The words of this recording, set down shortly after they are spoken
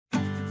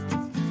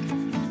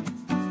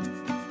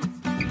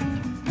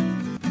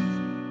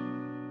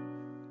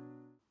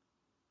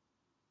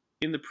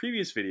In the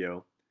previous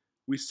video,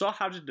 we saw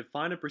how to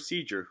define a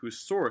procedure whose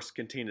source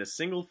contained a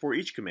single for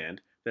each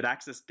command that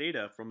accessed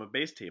data from a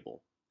base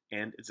table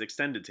and its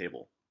extended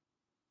table.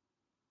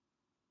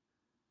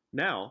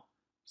 Now,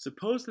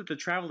 suppose that the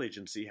travel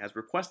agency has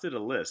requested a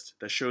list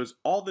that shows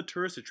all the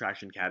tourist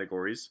attraction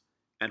categories,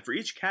 and for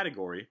each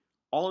category,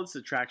 all its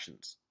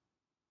attractions.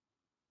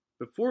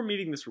 Before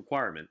meeting this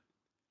requirement,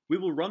 we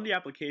will run the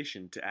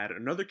application to add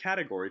another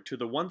category to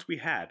the ones we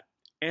had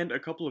and a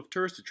couple of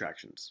tourist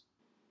attractions.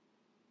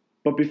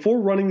 But before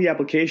running the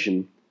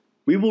application,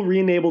 we will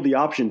re-enable the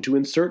option to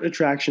insert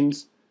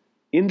attractions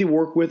in the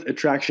work with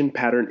attraction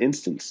pattern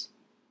instance.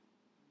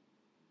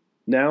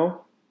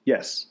 Now,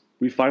 yes,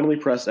 we finally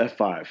press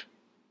F5.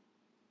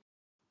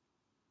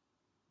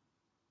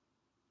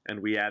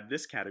 And we add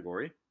this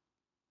category.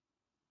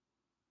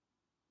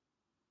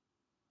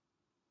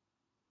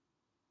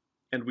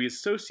 And we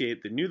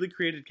associate the newly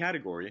created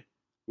category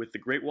with the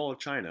Great Wall of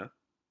China.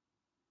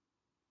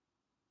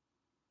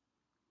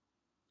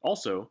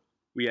 Also,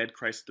 we add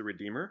Christ the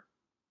Redeemer.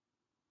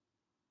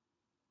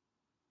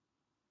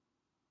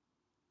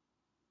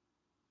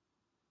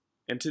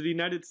 And to the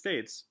United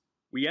States,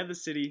 we add the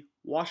city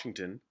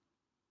Washington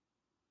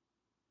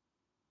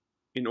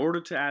in order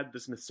to add the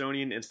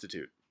Smithsonian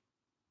Institute.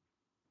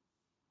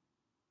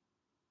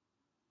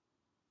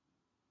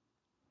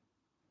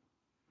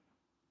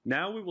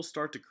 Now we will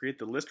start to create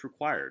the list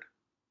required.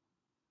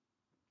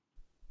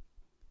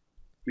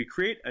 We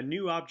create a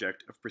new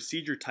object of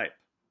procedure type.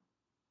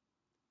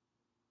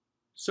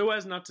 So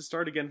as not to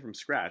start again from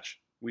scratch,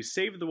 we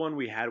save the one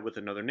we had with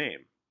another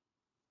name.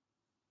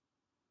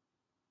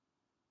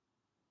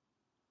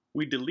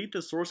 We delete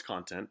the source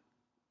content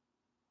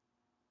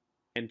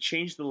and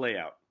change the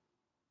layout.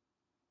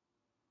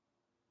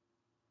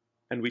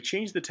 And we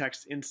change the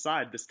text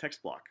inside this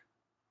text block.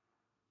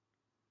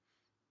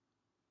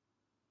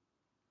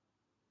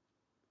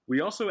 We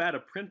also add a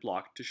print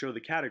block to show the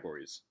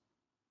categories.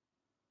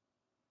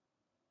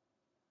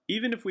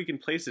 Even if we can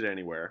place it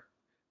anywhere,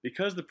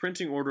 because the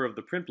printing order of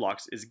the print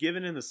blocks is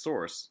given in the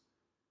source,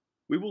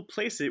 we will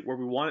place it where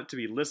we want it to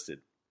be listed,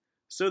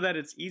 so that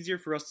it's easier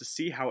for us to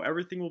see how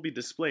everything will be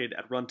displayed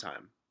at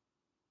runtime.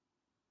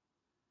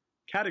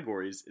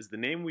 Categories is the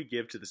name we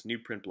give to this new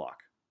print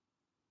block.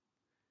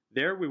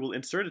 There we will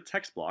insert a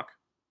text block,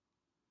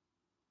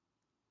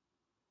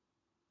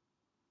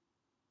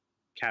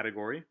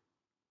 category,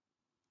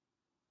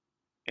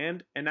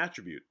 and an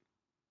attribute,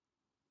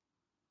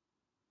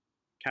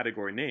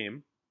 category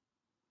name.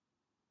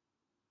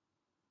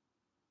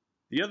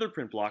 The other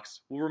print blocks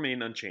will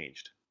remain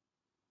unchanged.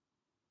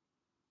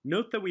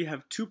 Note that we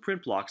have two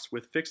print blocks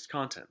with fixed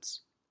contents,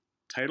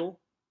 title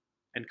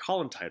and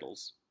column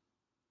titles,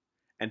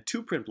 and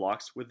two print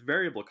blocks with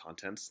variable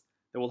contents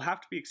that will have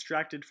to be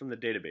extracted from the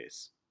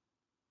database,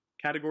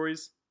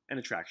 categories and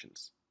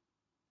attractions.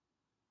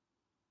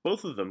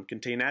 Both of them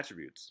contain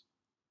attributes.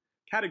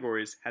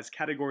 Categories has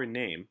category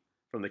name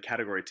from the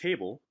category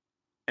table,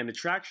 and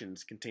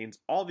attractions contains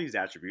all these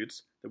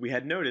attributes that we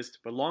had noticed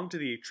belong to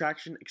the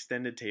attraction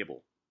extended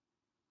table.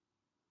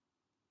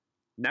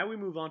 Now we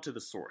move on to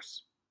the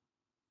source.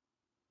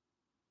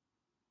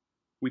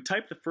 We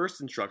type the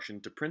first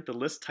instruction to print the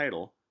list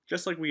title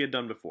just like we had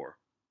done before.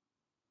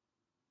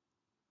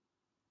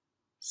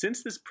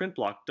 Since this print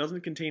block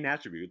doesn't contain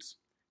attributes,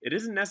 it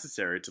isn't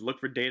necessary to look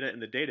for data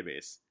in the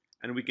database,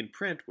 and we can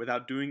print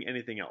without doing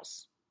anything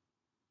else.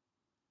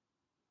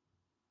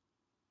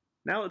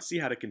 Now let's see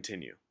how to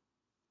continue.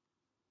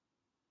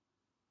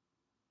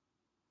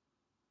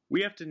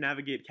 We have to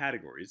navigate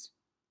categories,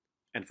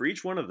 and for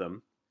each one of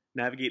them,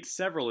 navigate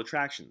several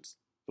attractions,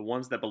 the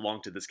ones that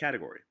belong to this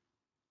category.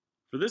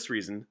 For this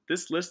reason,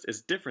 this list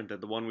is different than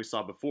the one we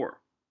saw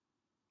before.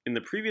 In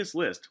the previous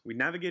list, we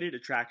navigated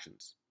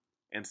attractions,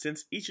 and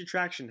since each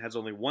attraction has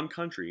only one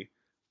country,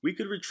 we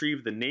could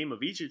retrieve the name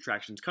of each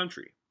attraction's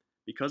country,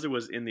 because it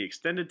was in the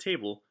extended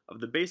table of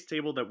the base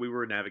table that we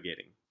were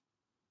navigating.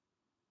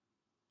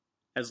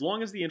 As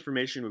long as the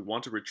information we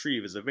want to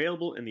retrieve is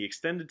available in the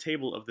extended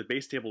table of the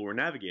base table we're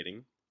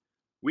navigating,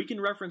 we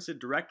can reference it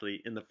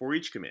directly in the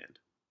forEach command.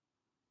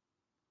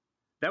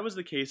 That was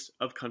the case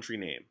of country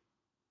name.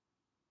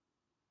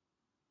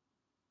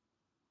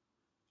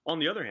 On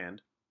the other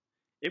hand,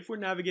 if we're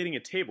navigating a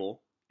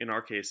table, in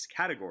our case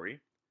category,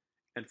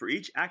 and for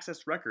each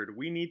accessed record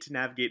we need to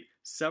navigate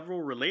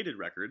several related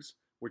records,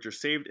 which are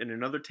saved in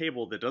another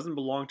table that doesn't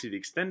belong to the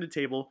extended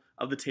table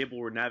of the table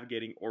we're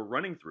navigating or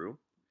running through,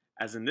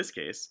 as in this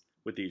case,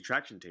 with the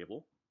attraction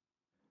table,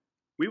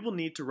 we will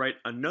need to write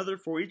another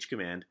forEach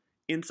command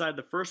inside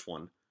the first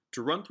one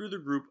to run through the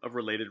group of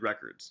related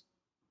records.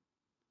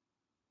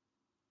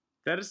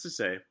 That is to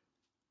say,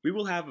 we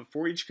will have a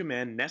forEach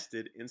command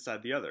nested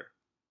inside the other.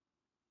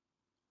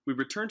 We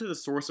return to the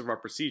source of our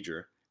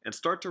procedure and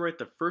start to write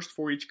the first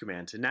forEach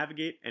command to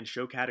navigate and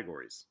show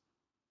categories.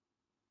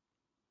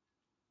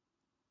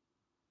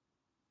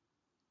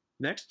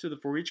 Next to the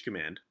forEach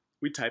command,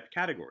 we type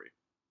category.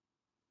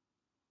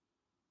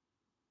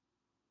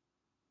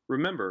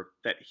 Remember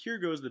that here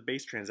goes the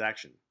base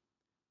transaction.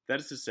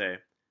 That is to say,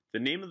 the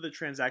name of the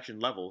transaction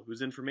level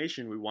whose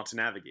information we want to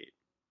navigate.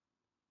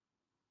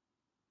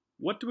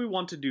 What do we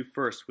want to do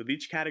first with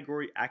each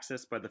category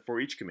accessed by the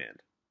forEach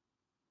command?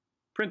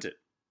 Print it.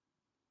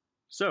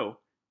 So,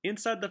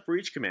 inside the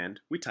forEach command,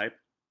 we type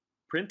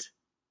print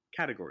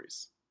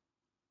categories.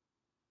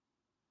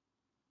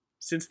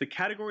 Since the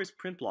categories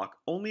print block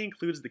only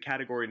includes the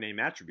category name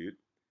attribute,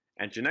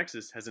 and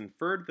Genexus has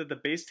inferred that the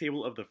base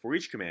table of the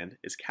forEach command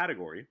is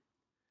category,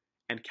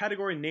 and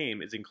category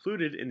name is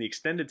included in the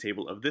extended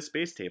table of this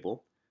base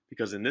table,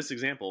 because in this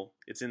example,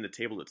 it's in the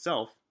table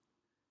itself,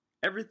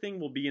 everything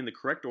will be in the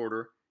correct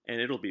order and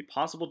it'll be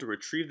possible to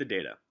retrieve the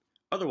data.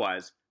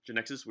 Otherwise,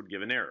 Genexus would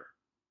give an error.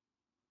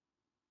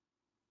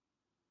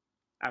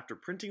 After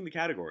printing the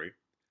category,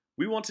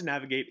 we want to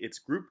navigate its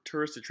group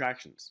tourist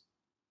attractions.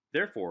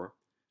 Therefore,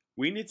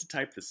 we need to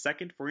type the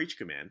second forEach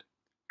command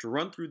to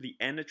run through the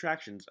n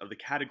attractions of the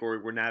category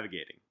we're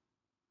navigating.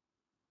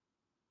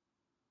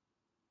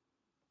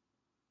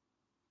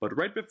 But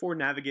right before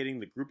navigating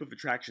the group of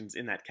attractions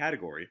in that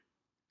category,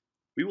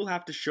 we will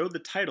have to show the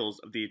titles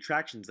of the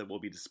attractions that will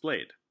be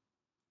displayed.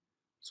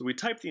 So we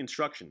type the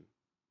instruction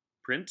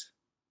print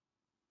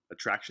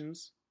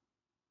attractions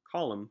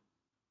column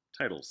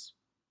titles.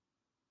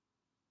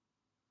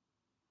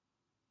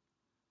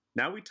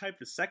 Now we type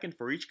the second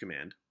forEach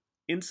command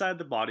inside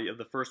the body of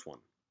the first one.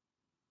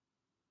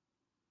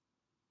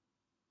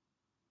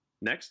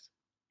 Next,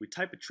 we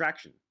type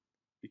attraction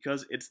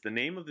because it's the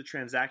name of the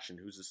transaction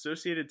whose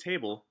associated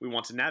table we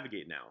want to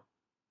navigate now.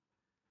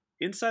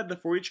 Inside the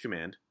forEach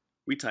command,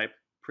 we type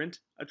print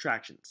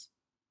attractions.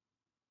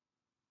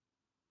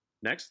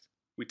 Next,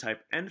 we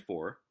type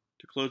N4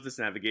 to close this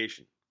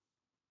navigation.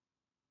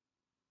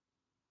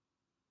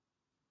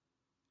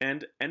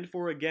 And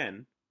N4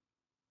 again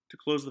to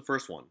close the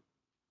first one.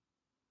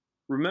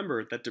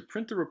 Remember that to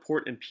print the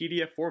report in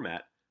PDF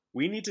format,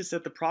 we need to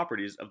set the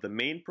properties of the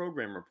main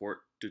program report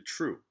to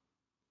true.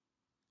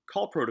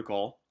 Call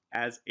protocol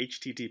as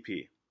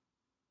HTTP.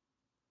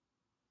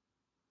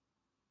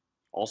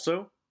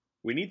 Also,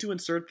 we need to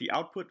insert the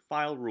output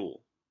file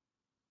rule.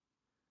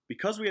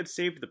 Because we had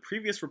saved the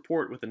previous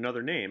report with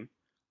another name,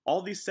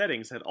 all these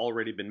settings had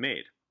already been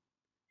made.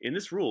 In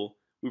this rule,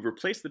 we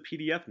replace the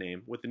PDF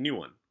name with a new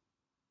one.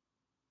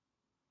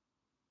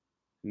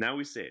 Now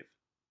we save.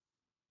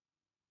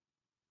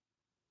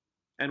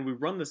 And we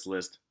run this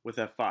list with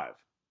F5.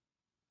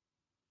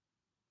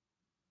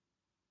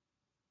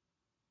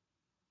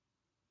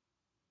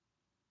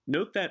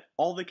 Note that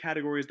all the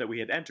categories that we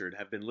had entered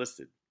have been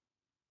listed.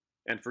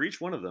 And for each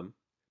one of them,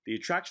 the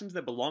attractions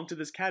that belong to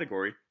this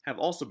category have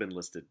also been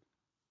listed.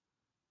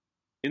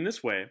 In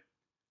this way,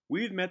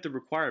 we've met the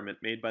requirement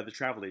made by the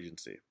travel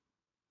agency.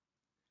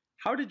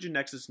 How did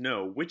Genexus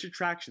know which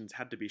attractions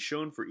had to be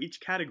shown for each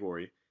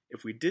category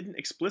if we didn't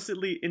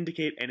explicitly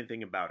indicate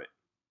anything about it?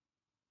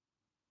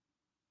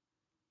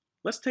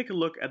 Let's take a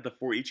look at the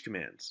forEach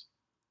commands.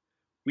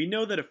 We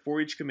know that a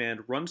forEach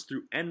command runs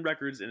through n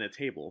records in a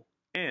table,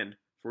 and,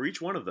 for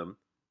each one of them,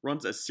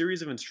 runs a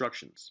series of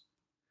instructions.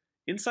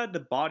 Inside the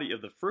body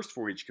of the first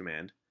forEach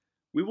command,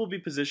 we will be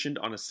positioned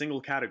on a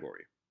single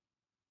category.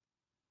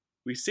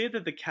 We say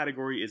that the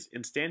category is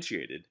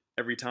instantiated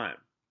every time,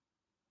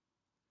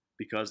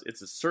 because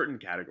it's a certain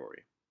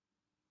category.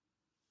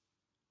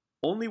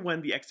 Only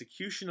when the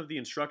execution of the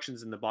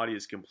instructions in the body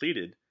is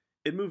completed,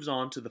 it moves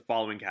on to the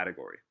following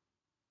category.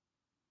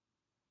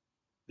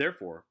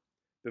 Therefore,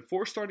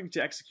 before starting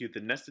to execute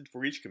the nested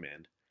forEach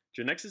command,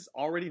 Genexus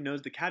already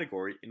knows the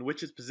category in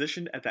which it's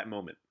positioned at that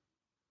moment.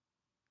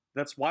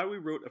 That's why we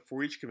wrote a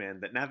forEach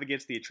command that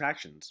navigates the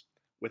attractions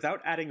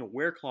without adding a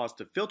where clause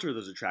to filter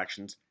those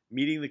attractions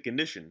meeting the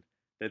condition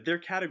that their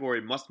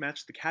category must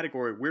match the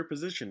category we're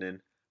positioned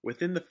in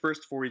within the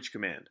first forEach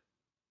command.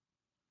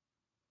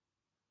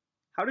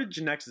 How did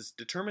Genexus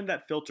determine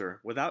that filter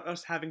without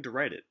us having to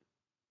write it?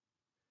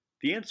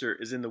 The answer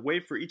is in the way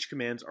forEach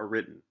commands are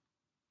written.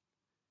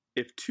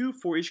 If two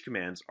forEach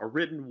commands are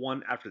written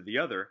one after the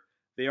other,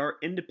 they are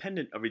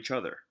independent of each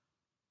other.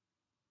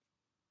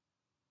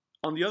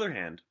 On the other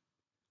hand,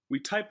 we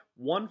type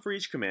one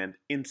forEach command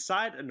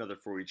inside another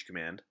forEach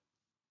command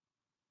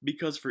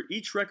because for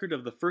each record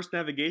of the first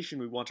navigation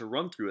we want to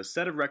run through a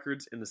set of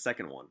records in the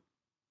second one.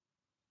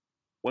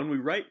 When we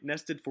write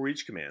nested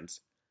forEach commands,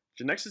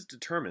 Genexus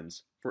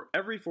determines, for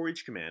every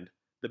forEach command,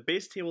 the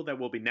base table that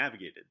will be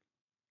navigated,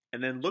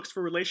 and then looks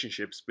for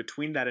relationships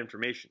between that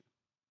information.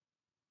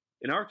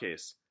 In our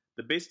case,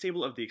 the base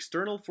table of the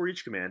external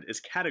forEach command is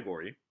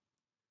category,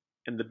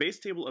 and the base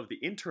table of the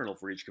internal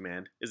forEach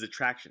command is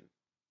attraction.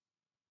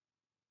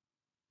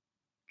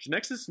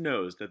 Genexus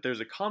knows that there's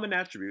a common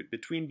attribute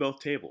between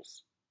both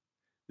tables.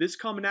 This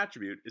common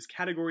attribute is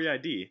category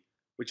ID,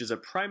 which is a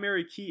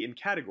primary key in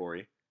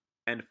category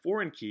and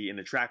foreign key in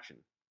attraction.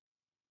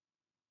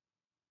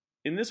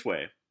 In this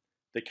way,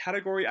 the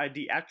category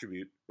ID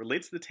attribute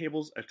relates the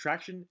tables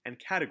attraction and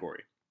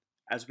category,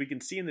 as we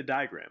can see in the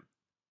diagram,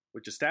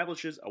 which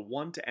establishes a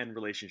 1 to n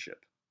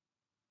relationship.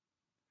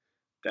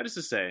 That is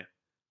to say,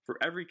 for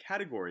every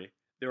category,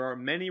 there are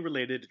many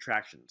related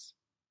attractions.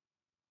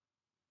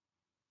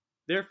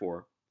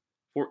 Therefore,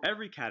 For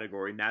every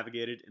category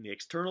navigated in the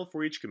external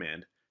for each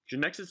command,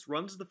 Genexus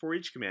runs the for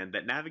each command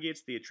that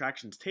navigates the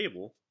attractions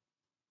table,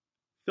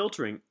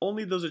 filtering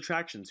only those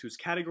attractions whose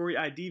category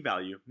ID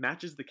value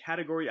matches the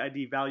category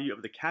ID value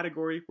of the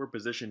category we're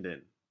positioned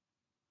in.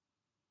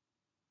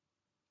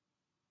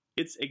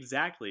 It's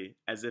exactly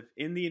as if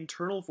in the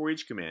internal for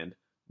each command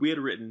we had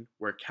written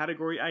where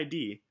category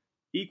ID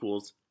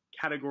equals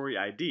category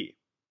ID.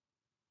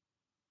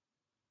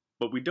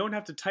 But we don't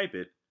have to type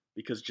it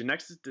because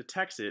Genexus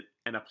detects it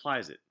and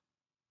applies it.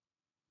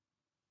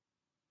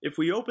 If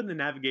we open the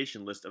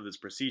navigation list of this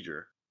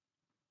procedure,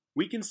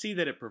 we can see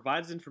that it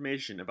provides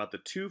information about the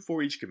two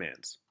for each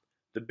commands.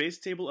 The base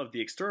table of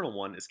the external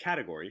one is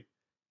category,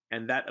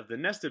 and that of the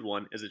nested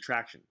one is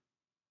attraction.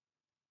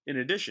 In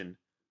addition,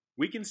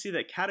 we can see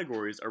that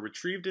categories are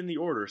retrieved in the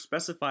order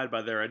specified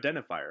by their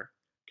identifier,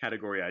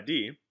 category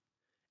ID,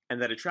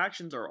 and that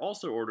attractions are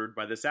also ordered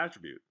by this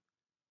attribute.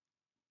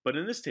 But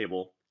in this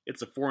table,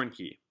 it's a foreign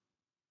key.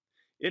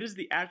 It is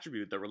the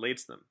attribute that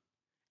relates them,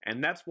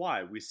 and that's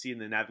why we see in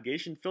the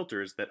navigation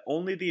filters that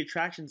only the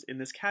attractions in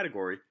this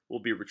category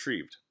will be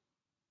retrieved.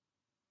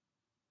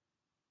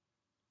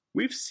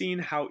 We've seen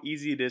how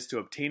easy it is to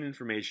obtain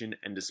information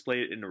and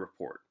display it in a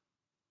report,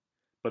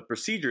 but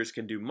procedures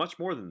can do much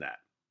more than that.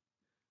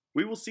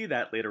 We will see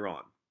that later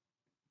on.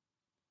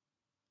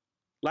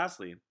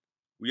 Lastly,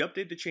 we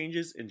update the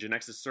changes in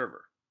Genexus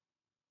server.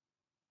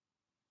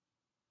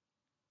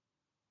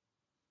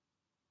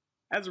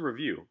 As a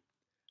review,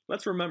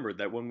 let's remember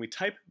that when we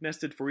type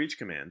nested for each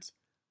commands,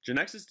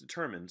 Genexus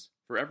determines,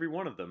 for every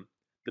one of them,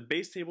 the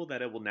base table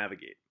that it will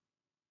navigate,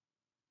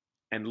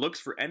 and looks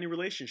for any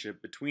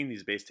relationship between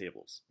these base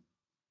tables.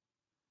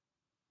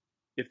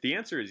 If the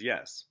answer is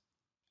yes,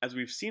 as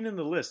we've seen in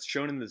the list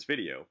shown in this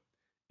video,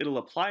 it'll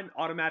apply an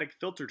automatic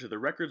filter to the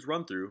records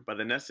run through by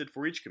the nested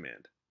for each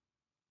command.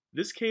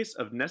 This case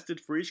of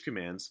nested for each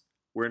commands,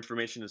 where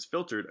information is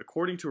filtered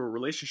according to a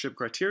relationship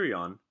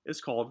criterion,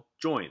 is called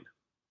join.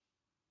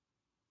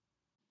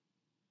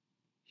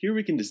 Here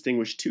we can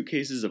distinguish two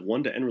cases of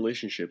one-to-n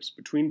relationships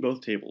between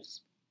both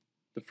tables.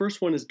 The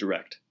first one is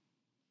direct.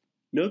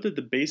 Note that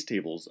the base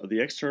tables of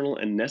the external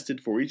and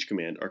nested for each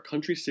command are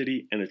country,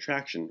 city, and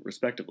attraction,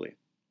 respectively,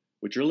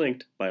 which are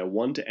linked by a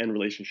one-to-n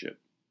relationship.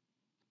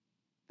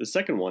 The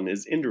second one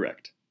is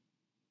indirect.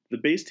 The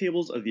base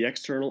tables of the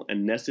external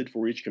and nested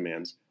for each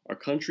commands are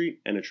country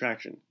and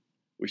attraction,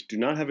 which do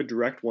not have a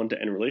direct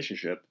one-to-n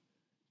relationship,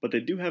 but they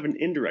do have an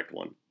indirect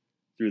one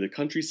through the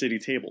country-city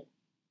table.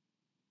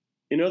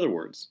 In other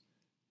words,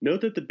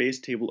 note that the base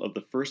table of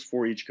the first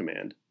for each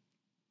command,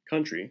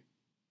 country,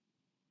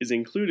 is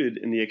included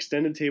in the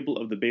extended table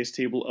of the base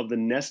table of the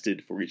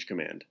nested for each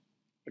command,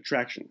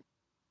 attraction.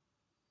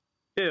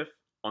 If,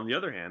 on the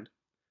other hand,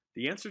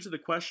 the answer to the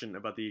question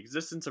about the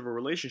existence of a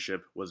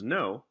relationship was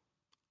no,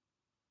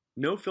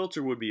 no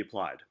filter would be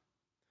applied.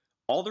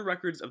 All the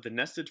records of the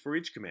nested for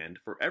each command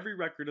for every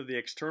record of the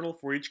external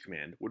for each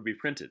command would be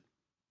printed.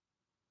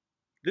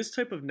 This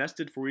type of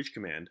nested for each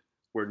command,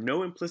 where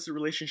no implicit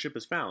relationship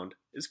is found,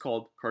 is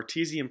called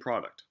Cartesian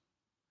product.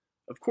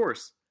 Of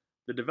course,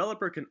 the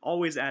developer can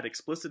always add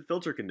explicit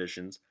filter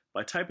conditions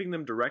by typing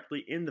them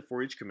directly in the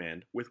for each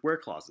command with where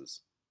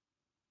clauses.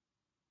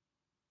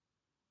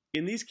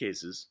 In these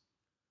cases,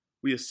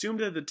 we assumed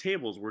that the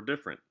tables were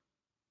different.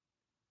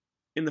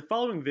 In the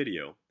following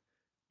video,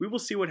 we will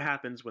see what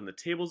happens when the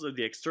tables of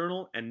the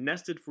external and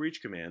nested for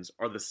each commands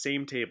are the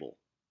same table.